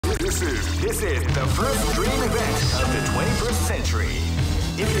This is the first dream event of the 21st century.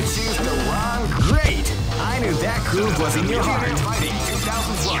 If you choose the wrong, great! I knew that groove was in your heart. Fighting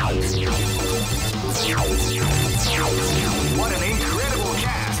 2001. What an incredible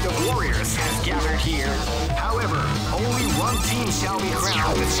cast of warriors has gathered here. However, only one team shall be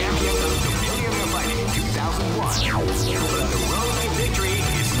crowned the champion of the Millionaire Fighting 2001. But the road to victory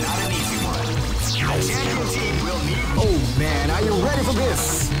is not an easy one. The champion team will need... Oh man, are you ready for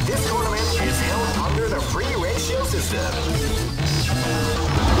this? This tournament is held under the free ratio system.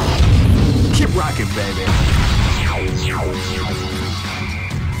 Keep rocking, baby.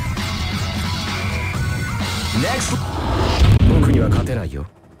 Next.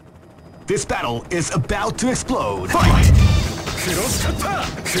 This battle is about to explode. Fight! You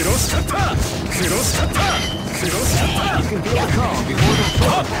can feel the calm before the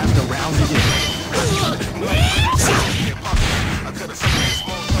fight as the round begins.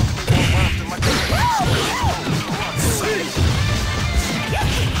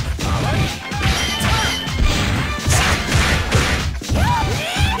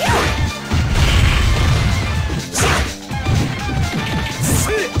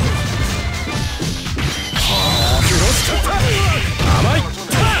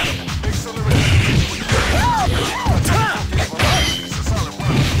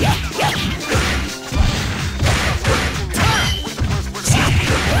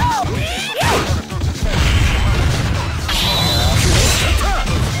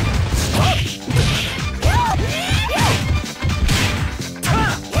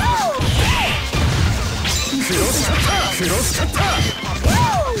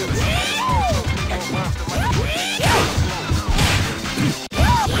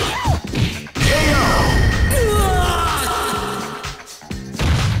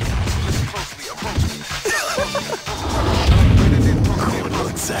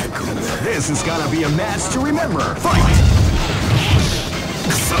 This is gonna be a match to remember. Fight!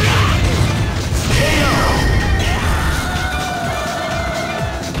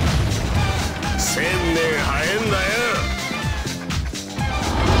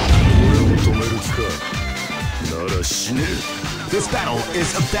 This battle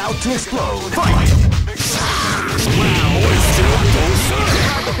is about to explode. Fight! Wow!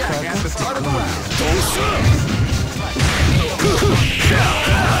 At the start of the round.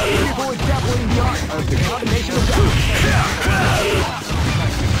 People are dabbling the art of the combination of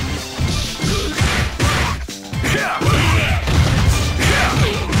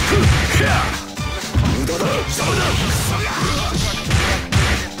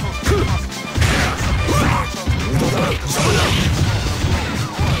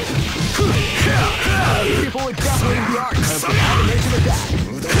People are dabbling the art of the combination of that.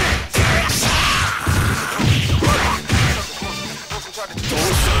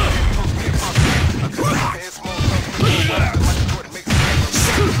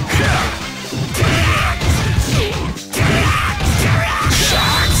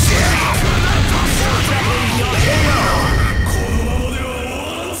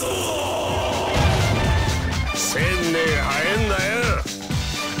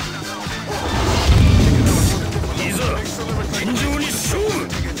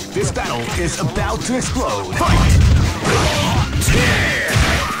 This battle is about to explode. Fight!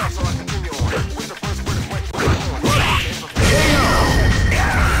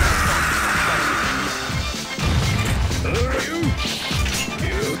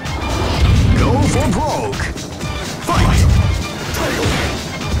 Go for broke. Fight!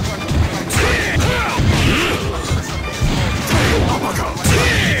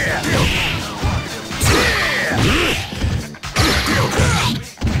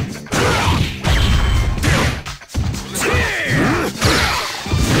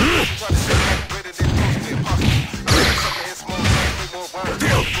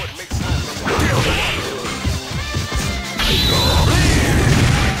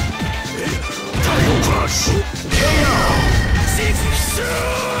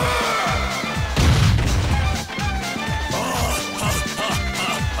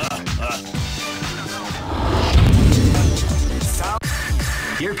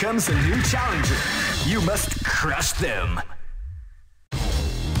 Here comes a new challenger. You must crush them.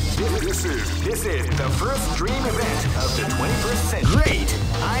 This is the first dream event of the 21st century. Great!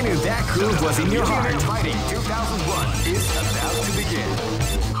 I knew that groove was in your heart. Fighting 2001 is about to begin.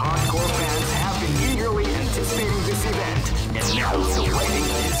 Hardcore fans have been eagerly anticipating this event, and now the waiting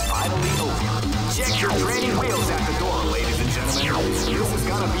is finally over. Check your training wheels at the door, ladies and gentlemen. This is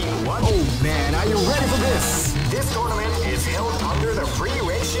gonna be one. Oh man, are you ready for this? This tournament is held under the free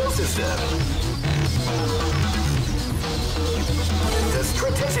ratio system. The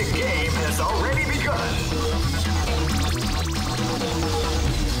strategic game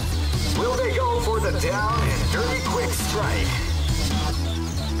right.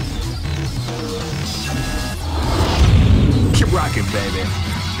 Keep rocking, baby.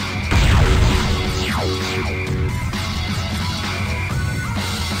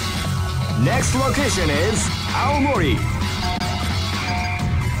 Next location is Aomori.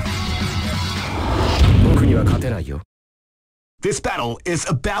 僕には勝てないよ。This battle is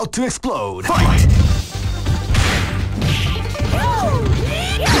about to explode. Fight!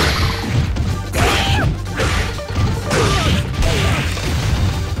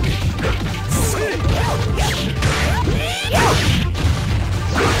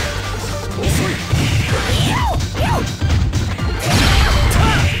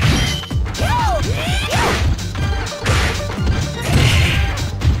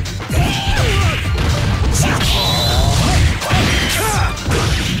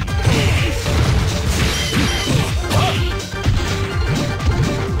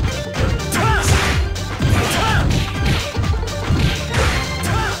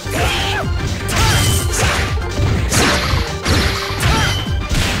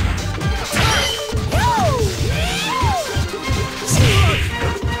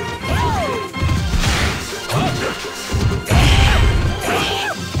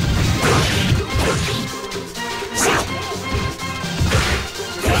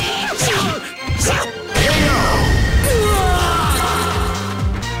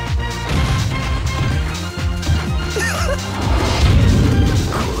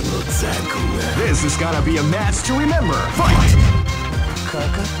 This is gonna be a match to remember. Fight!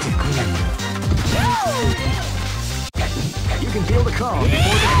 You can feel the calm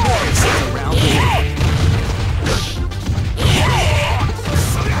before the storm around the world.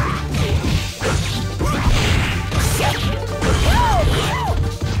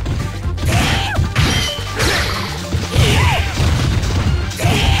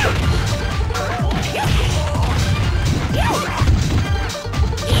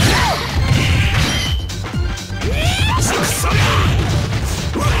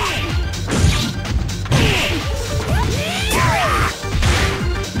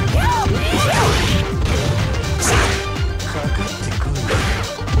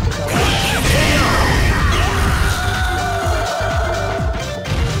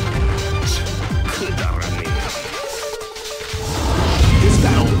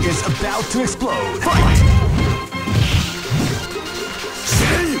 About to explode. Fight!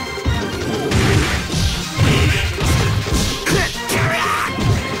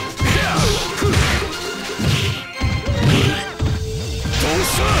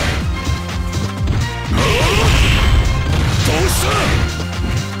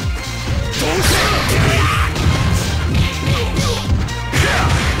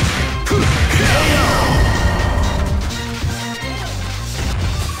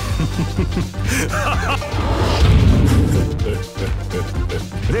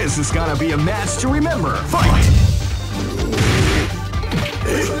 This is gonna be a match to remember. Fight!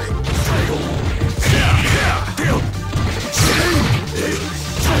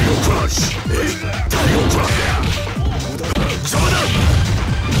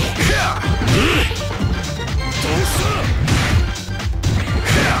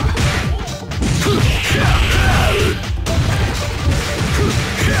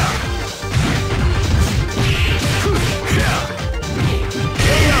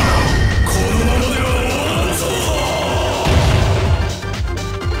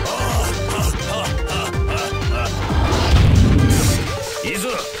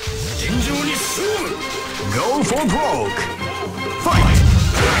 Go for broke. Fight!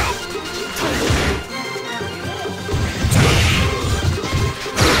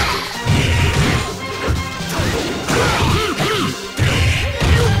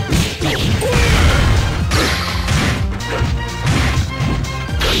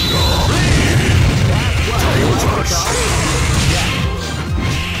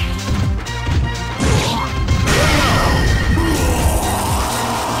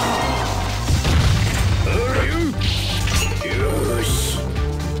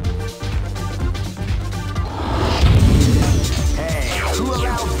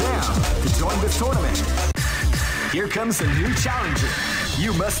 Here comes a new challenger.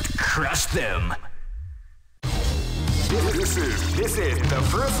 You must crush them. This is the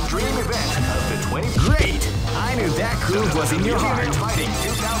first dream event of the 20th. Great! I knew that groove was in your heart. Fighting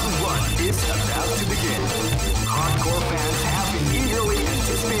 2001 is about to begin. Hardcore fans have been eagerly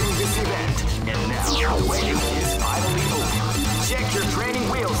anticipating this event, and now the waiting is finally over. Check your training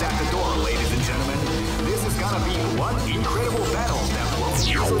wheels at the door, ladies and gentlemen. This is gonna be one incredible battle that won't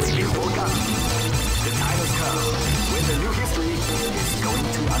easily be forgotten. The time has come when the new history is going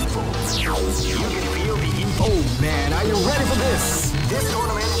to unfold. You can feel the oh man, are you ready for this? This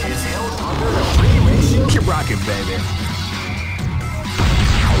tournament is held under the free ratio. Keep rocking, baby.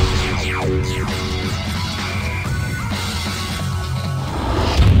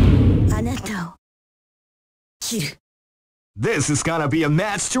 This is gonna be a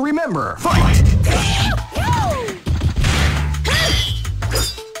match to remember. Fight!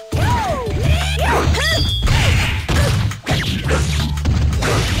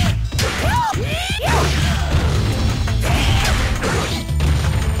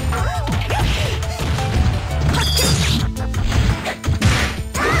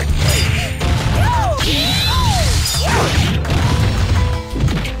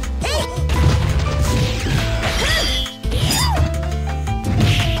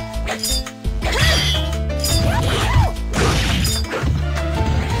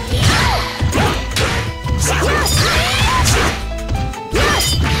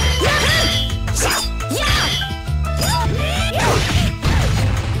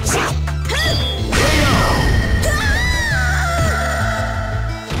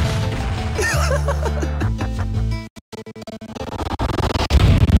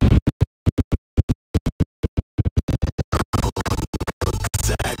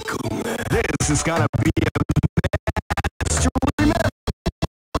 This is gonna be a match to remember.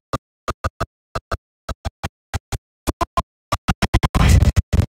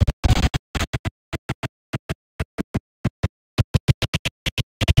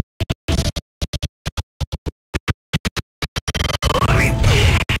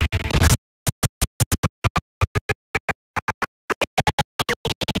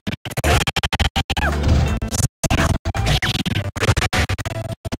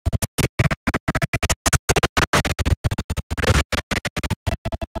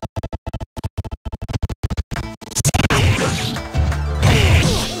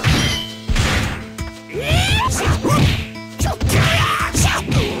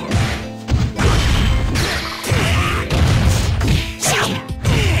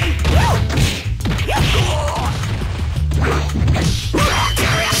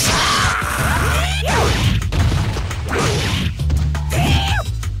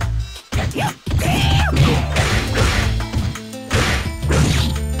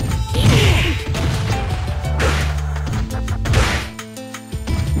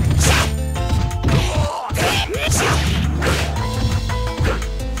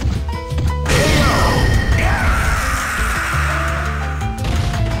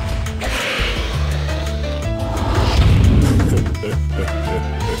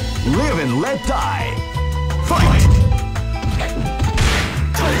 Live and let die. Fight!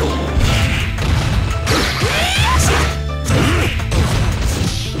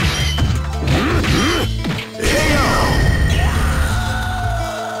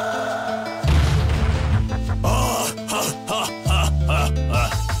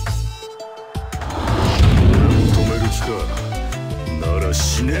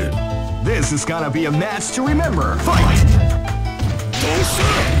 This is gonna be a match to remember. Fight!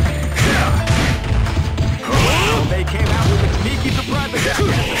 They came out with a sneaky surprise attack.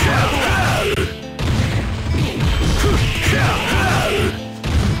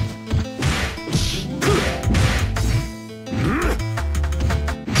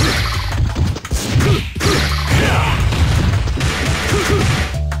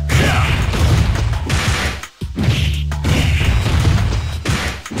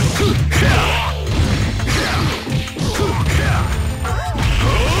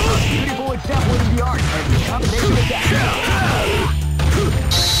 Beautiful example in the art of the combination attack.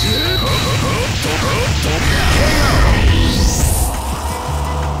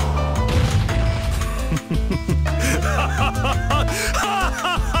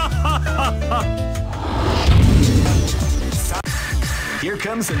 Here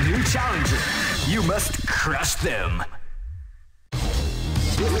comes a new challenger. You must crush them.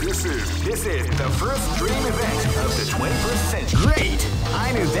 This is the first dream event of the 21st century. Great!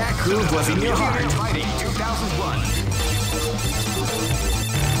 I knew that groove was in your heart. Fighting 2001.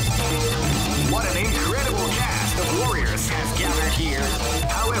 What an incredible cast of warriors has gathered here.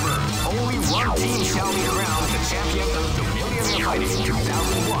 However, only one team shall be crowned the champion of the Millionaire Fighting 2001.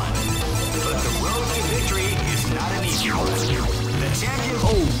 But the road to victory is not an easy one. The champion...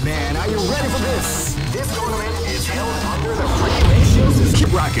 Oh man, are you ready for this? This tournament is held under the free ratio system.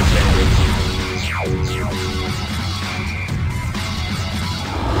 Keep rocking, baby.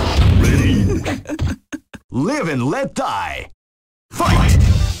 Ready? Live and let die. Fight!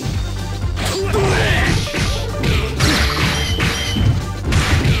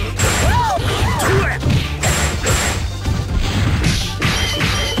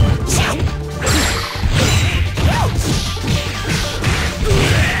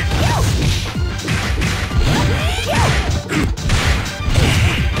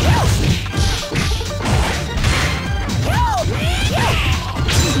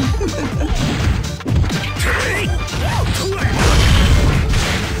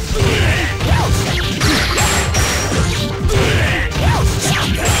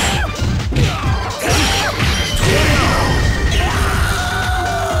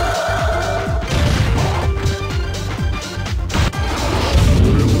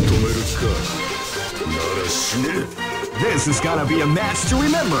 gonna be a match to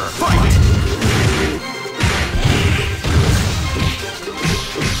remember. Fight!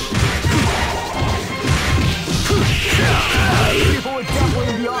 People are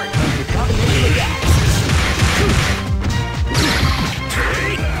definitely in the art of the combination of that.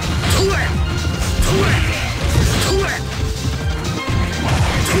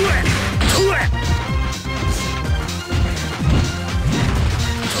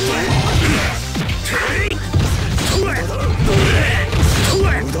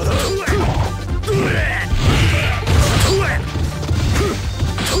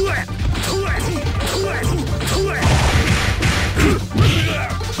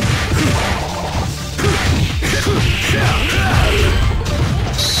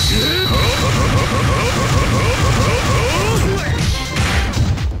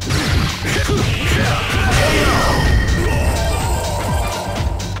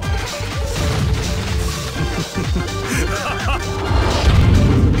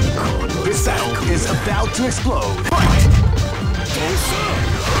 This battle is about to explode. Fight!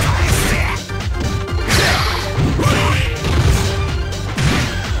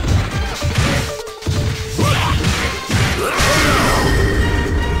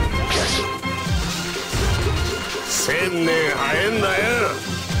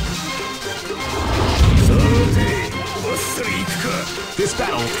 This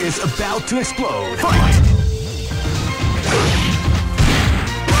battle is about to explode. Fight!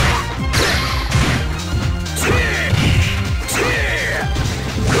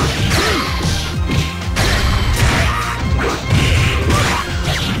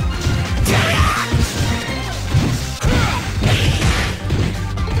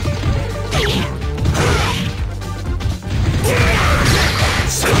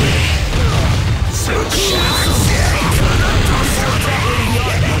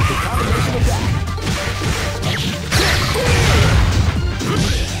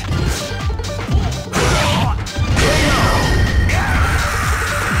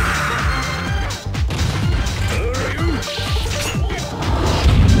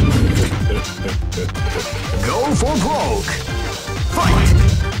 Go for broke! Fight!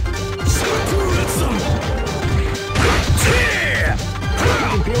 You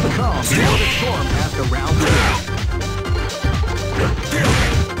can feel the calm, feel the storm after round 3.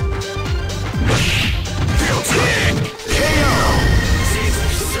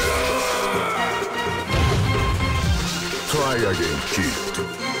 Try again, kid.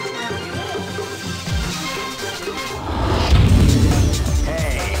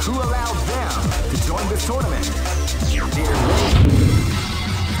 Hey, who allowed them to join this tournament?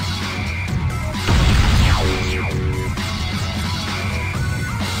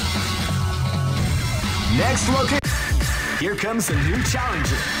 Next location. Here comes a new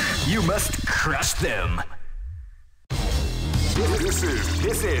challenger. You must crush them. This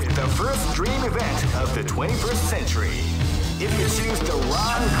is the first dream event of the 21st century. If you choose the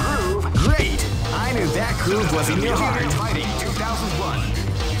wrong groove, great! I knew that groove was in your heart. Fighting 2001.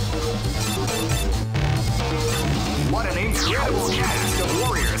 What an incredible cast of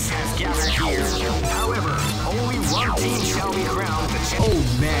warriors has gathered here. However, only one team shall be crowned the champion.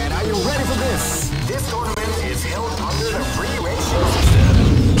 Oh man, are you ready for this? This tournament is held under the free ratio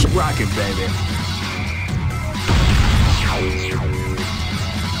system. Keep rocking, baby.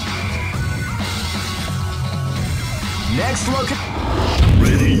 Next look.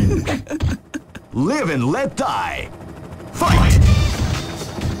 Ready? Live and let die. Fight!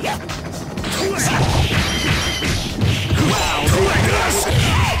 Wow,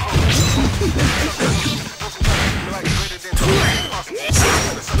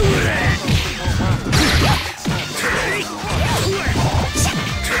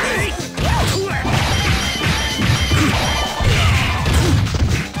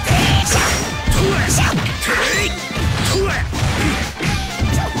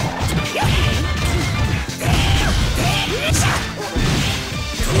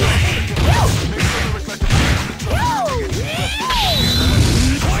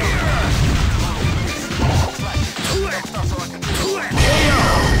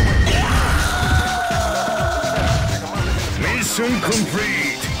 Mission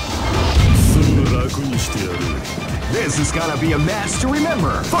complete. This is gonna be a match to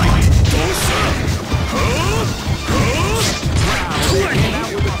remember. Fight! Wow, they came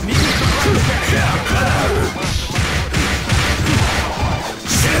out with a sneaky surprise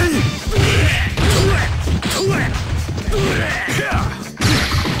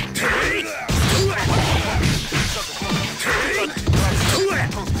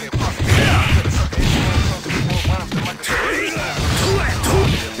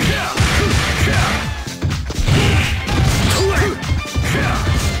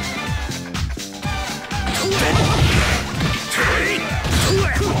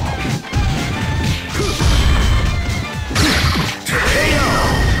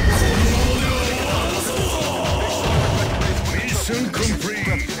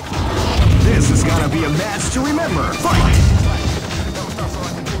be a match to remember. Fight! Come before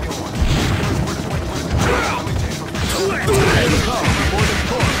the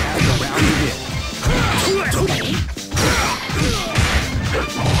score as the round begins.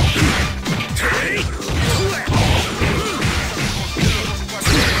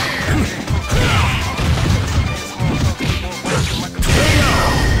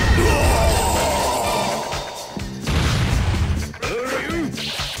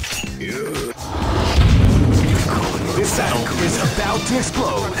 This battle is about to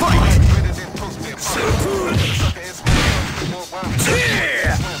explode. Fight!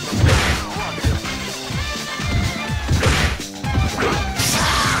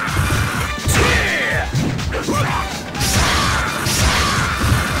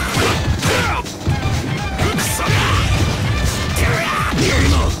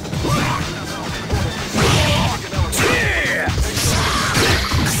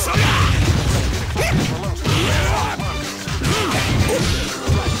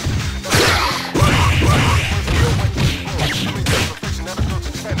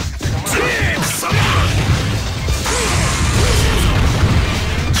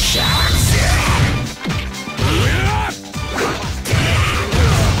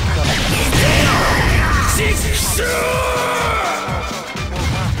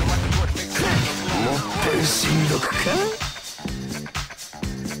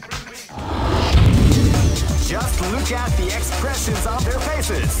 Just look at the expressions on their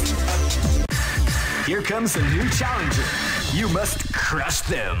faces. Here comes a new challenger. You must crush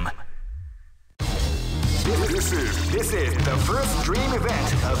them. This is the first dream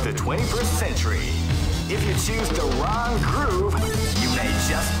event of the 21st century. If you choose the wrong groove, you may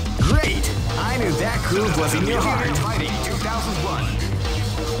just... Great! I knew that groove was in your heart. Fighting 2001.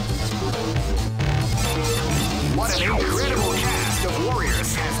 What an incredible cast of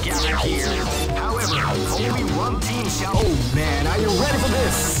warriors has gathered here. However, only one team shall... Oh man, are you ready for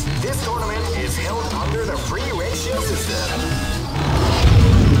this? This tournament is held under the free ratio system.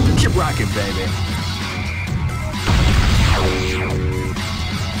 Keep rocking, baby.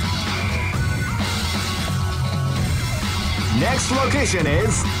 Next location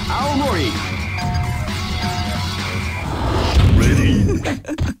is Aomori. Ready?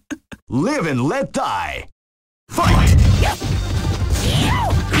 Live and let die. Fight!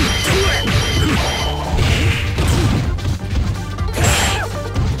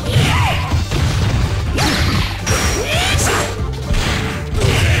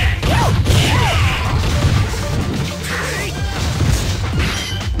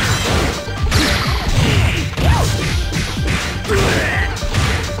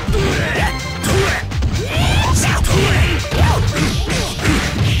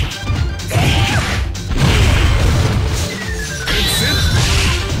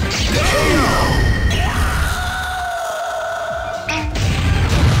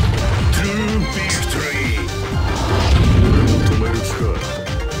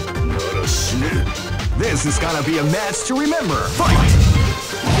 This is gonna be a match to remember. Fight!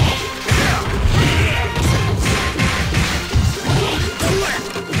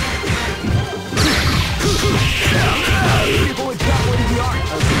 People exactly the art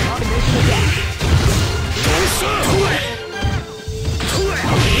of the combination attack.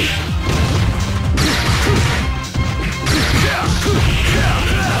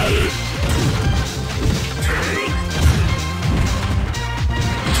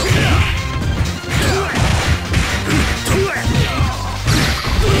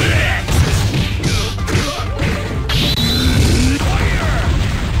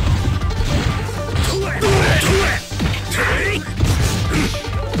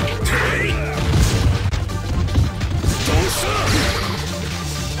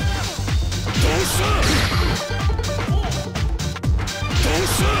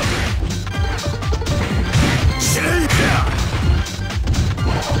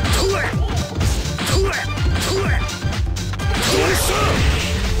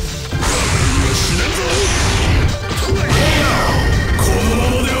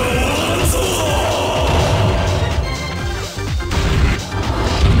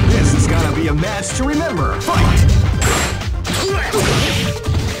 This is gonna be a match to remember. Fight!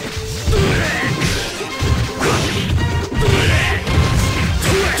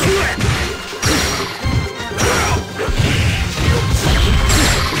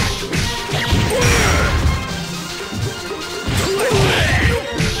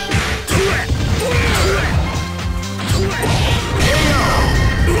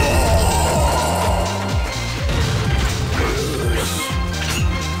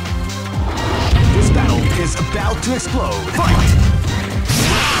 This battle is about to explode. Fight!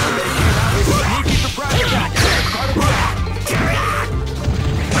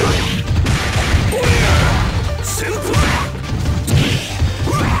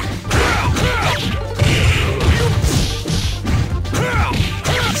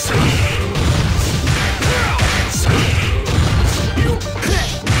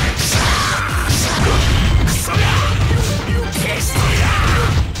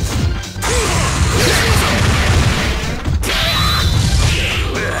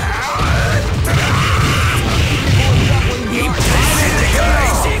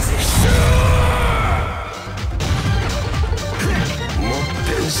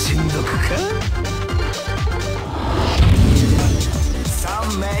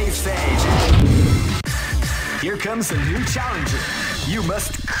 main stage. Here comes a new challenger. You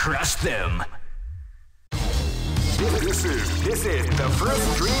must crush them. This is the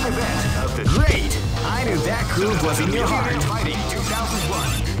first dream event of the great. I knew that groove was in your heart. Fighting 2001.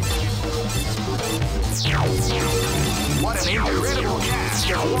 What an incredible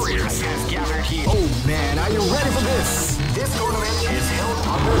cast of warriors has gathered here. Oh man, are you ready for this? This tournament is held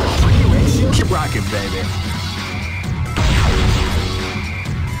under the free ratio. Keep rocking, baby.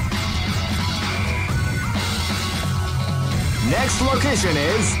 Next location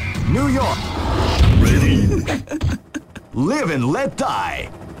is New York. Ready? Live and let die.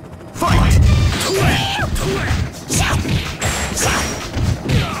 Fight!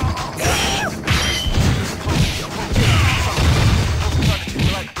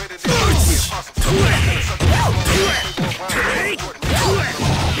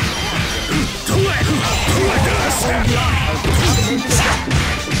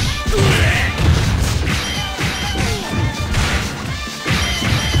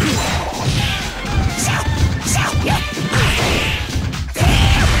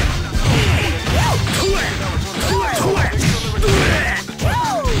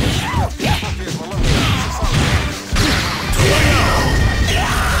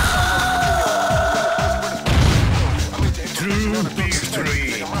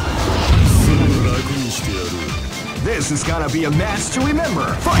 This is gonna be a match to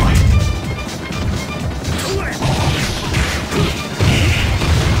remember. Fight!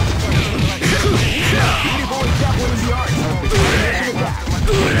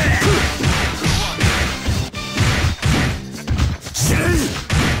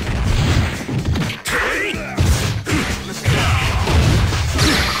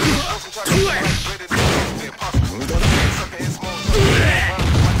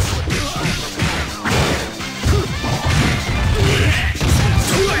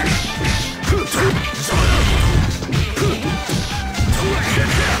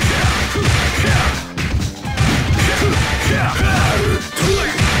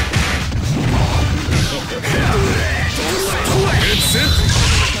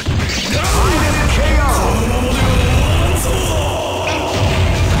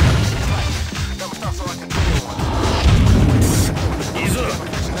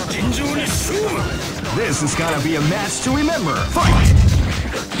 This is gonna be a match to remember. Fight!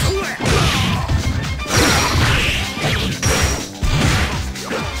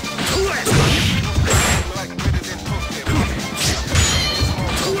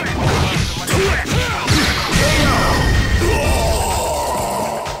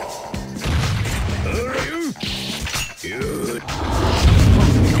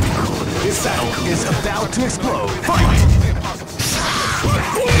 This battle is about to explode. Fight!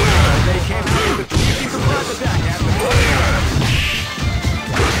 They came through with a surprise attack at the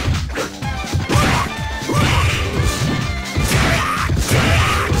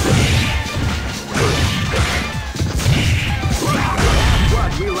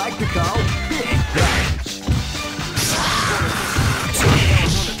what we like to call big damage.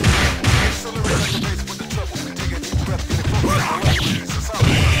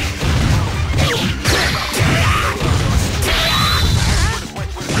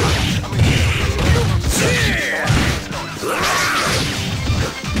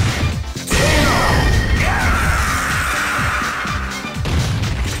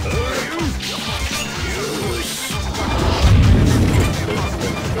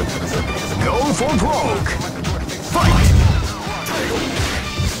 Go for broke. Fight!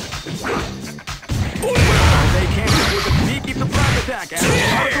 They came up with a sneaky surprise attack and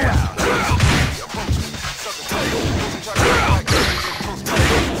out of the round.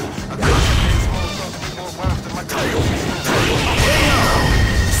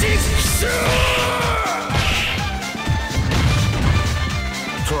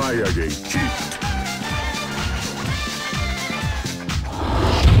 Try again, cheat.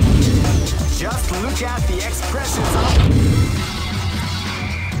 Just look at the expressions of...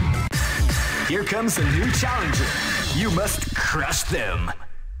 Here comes a new challenger. You must crush them.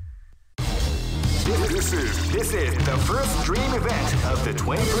 This is the first dream event of the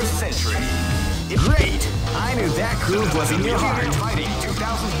 21st century. Great! I knew that groove was in your heart. Fighting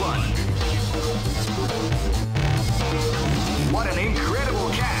 2001. What an incredible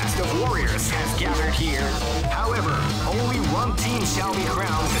cast of warriors has gathered here. However, only one team shall be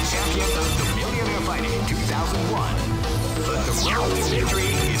crowned the champion of the Millionaire Fighting 2001. But the road to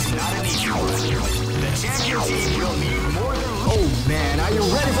victory is not an easy one. The champion team will need more than... Oh man, are you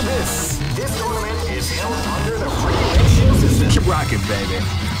ready for this? This tournament is held under the free ratio system. Keep rocking, baby.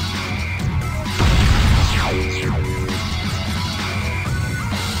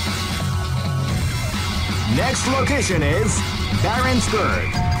 Next location is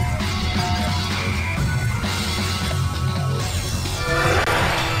Barentsburg.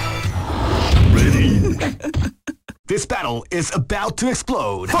 Ready? This battle is about to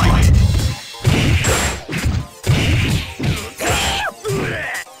explode. Fight!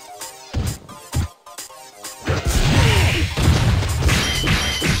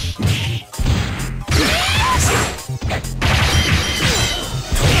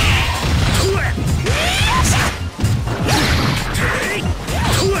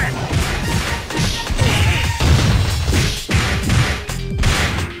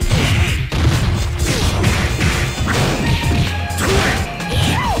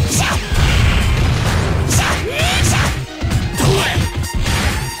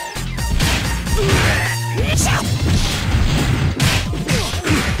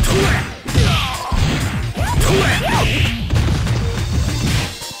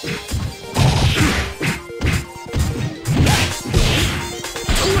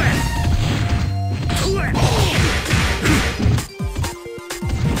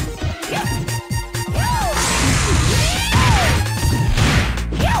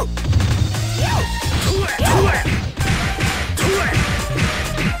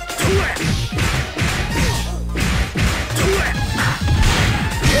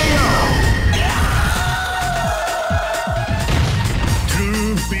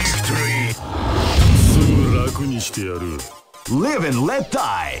 Live and let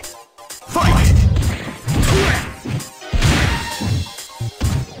die. Fight!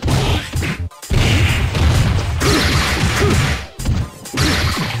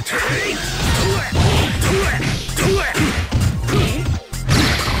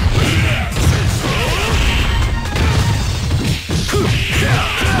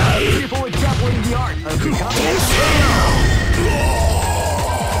 People extrapolating the art of becoming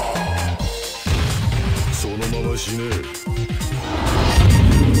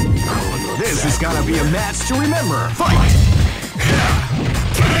This is gonna be a match to remember. Fight!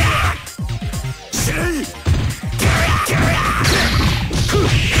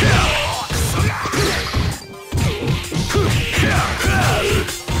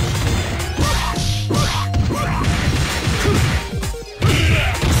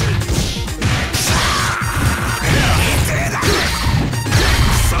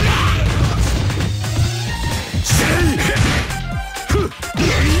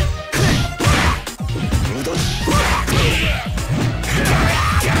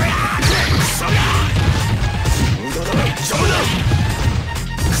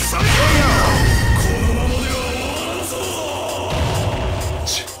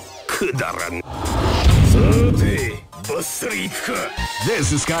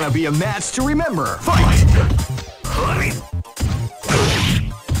 This is gonna be a match to remember. Fight!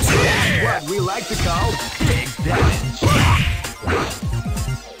 What we like to call big damage.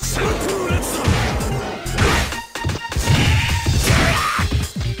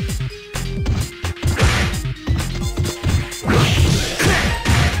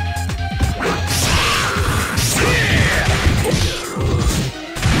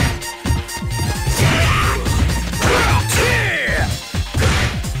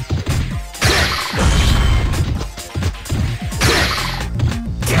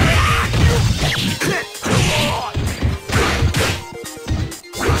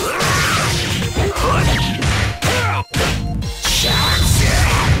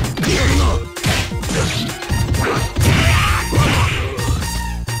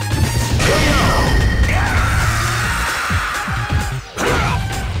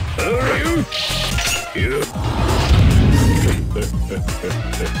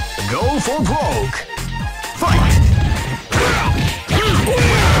 Go for broke. Fight!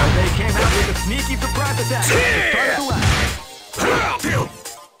 They came out with a sneaky surprise attack at the start of the lap.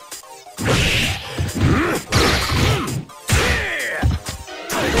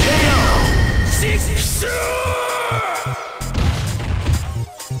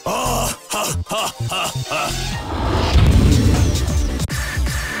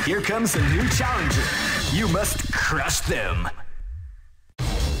 Here comes a new challenger. You must crush them.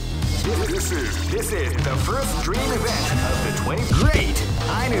 This is the first dream event of the 20. Great!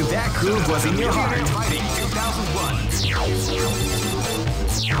 I knew that groove was in your heart. Fighting 2001.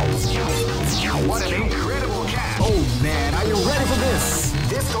 What an incredible cast! Oh man, are you ready for this?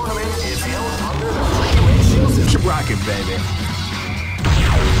 This tournament is held under the free ratio system. Keep rocking, baby.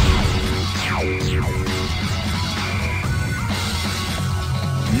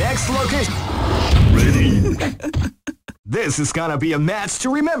 Next location. Ready? This is gonna be a match to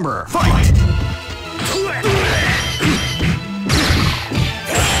remember. Fight!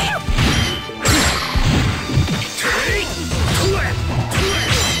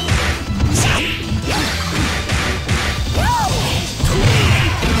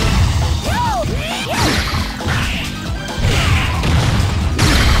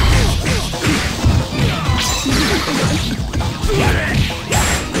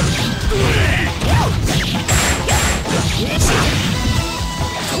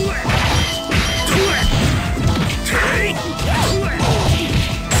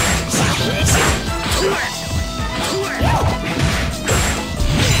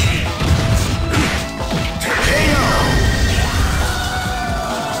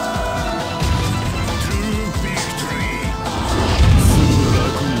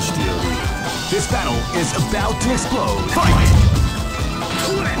 This battle is about to explode. Fight!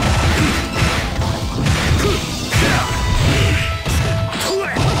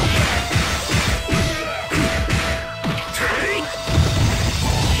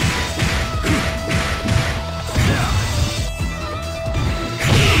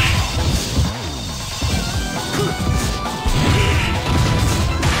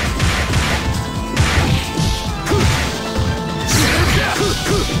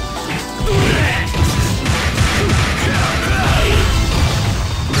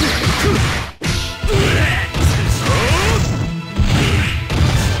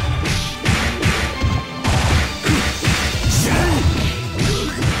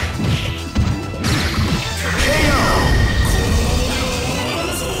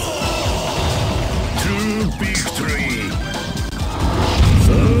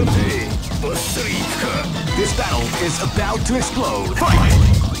 This battle is about to explode. Fight!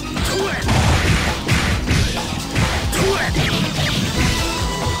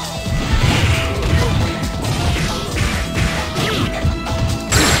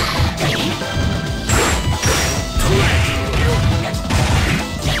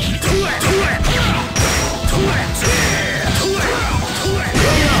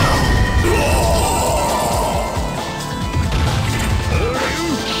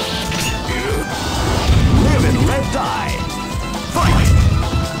 Live and let die. Fight!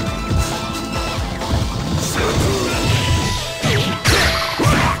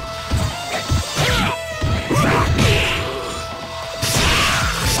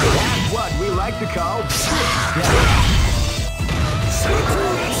 That's what we like to call big damage. That's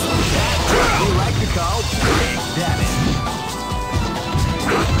what we like to call big damage.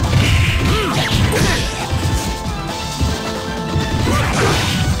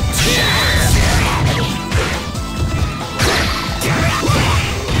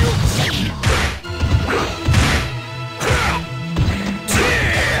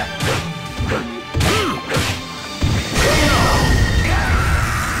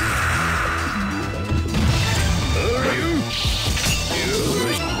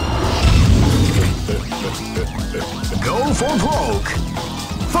 Go for broke.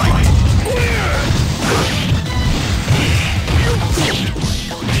 Fight!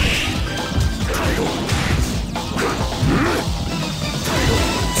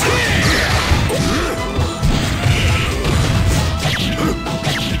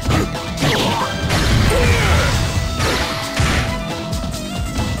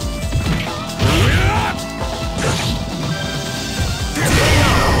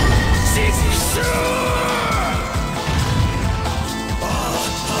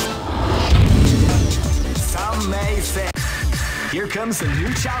 Some may say, here comes a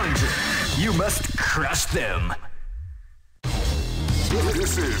new challenger. You must crush them.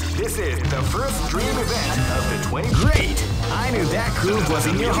 This is the first dream event of the 20. Great! I knew that groove was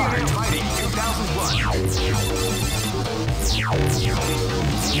in your heart. Fighting 2001.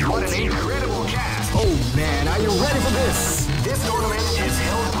 What an incredible cast! Oh man, are you ready for this? This tournament is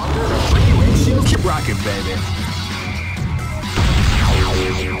held under the free ratio. Keep rocking, baby.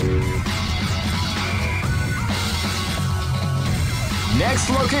 Next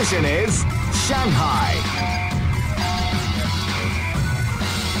location is Shanghai.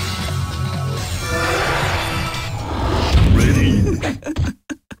 Ready?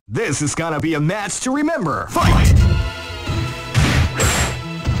 This is gonna be a match to remember. Fight!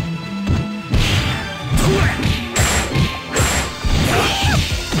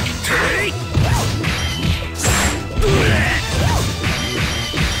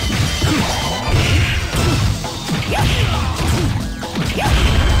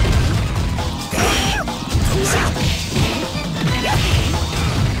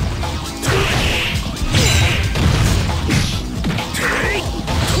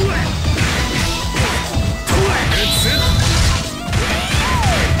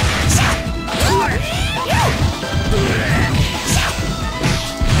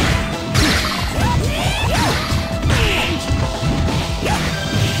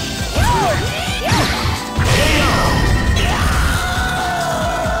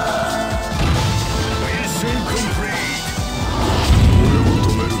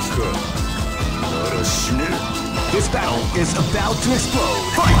 This battle is about to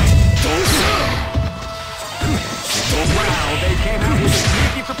explode. Fight! Wow, they came out with a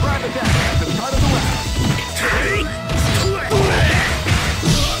sneaky surprise attack at the start of the round.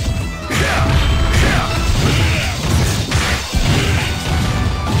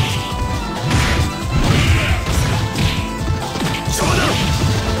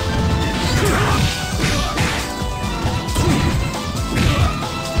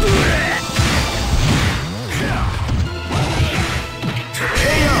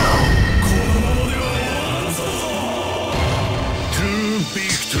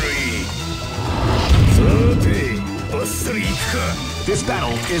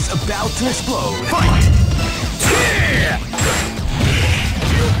 is about to explode. Fight!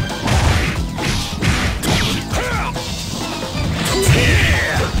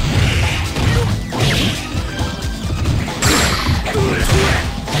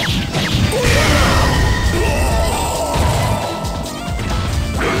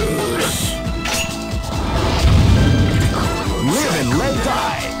 Live and let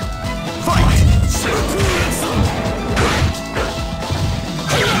die. Fight!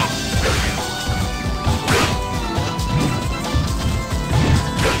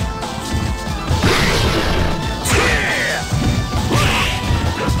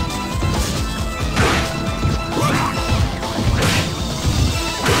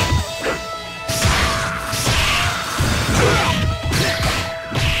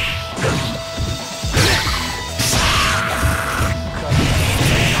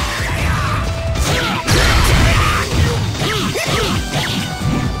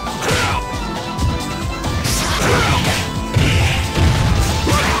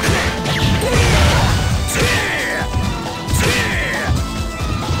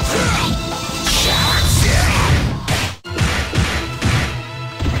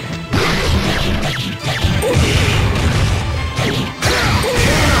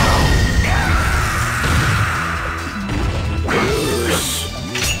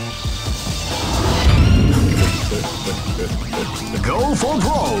 Go for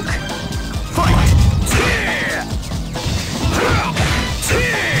broke. Fight!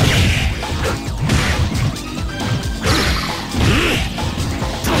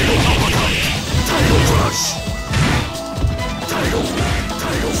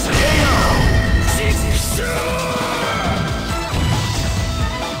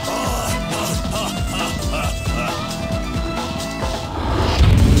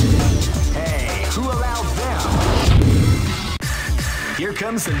 Hey, who allowed them? Here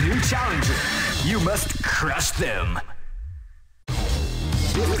comes a new challenger. You must crush them.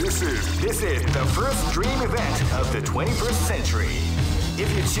 This is the first dream event of the 21st century. If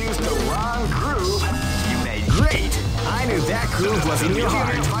you choose the wrong groove, you made great. I knew that groove was in your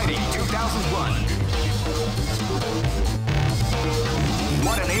heart. Fighting 2001.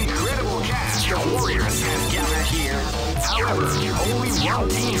 What an incredible cast of warriors has gathered here. However, only one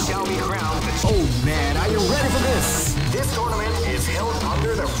team shall be crowned. Oh man, are you ready for this? This tournament is held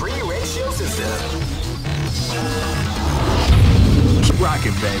under the free ratio system. Keep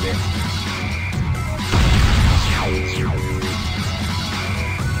rocking, baby.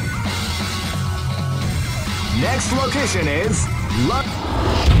 Next location is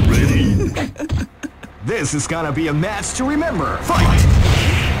Ready. This is gonna be a match to remember. Fight!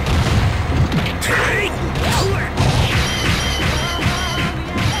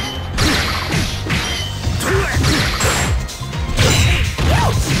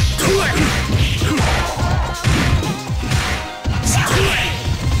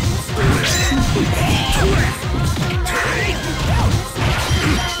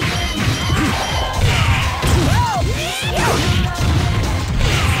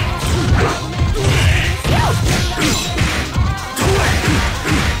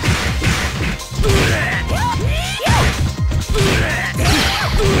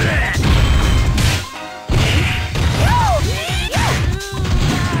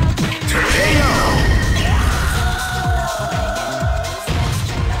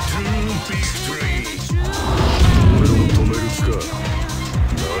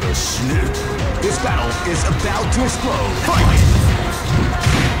 This battle is about to explode. Fight!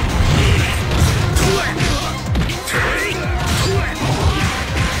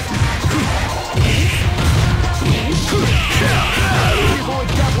 People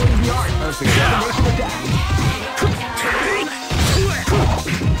exampling the art of the combination attack.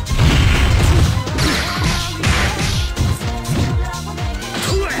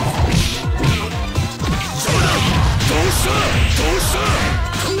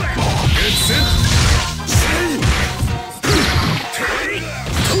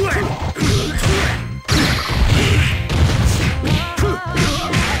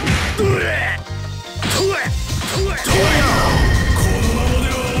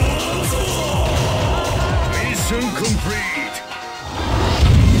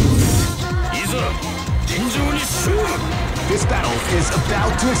 This battle is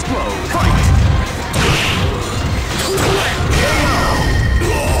about to explode. Fight!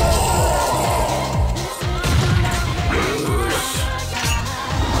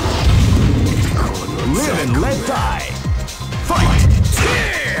 Live and let die. Fight!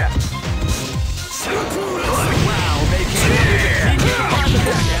 Wow, they came in with a heart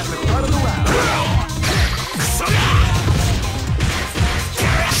attack at the front of the round.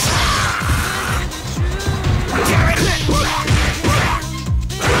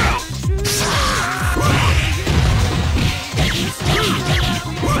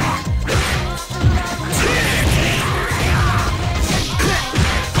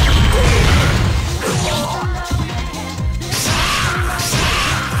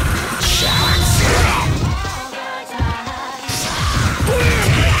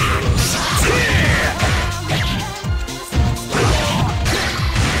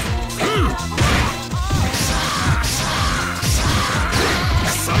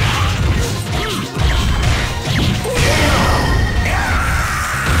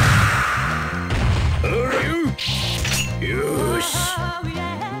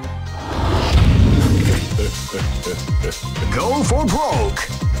 Go for broke.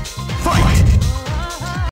 Fight!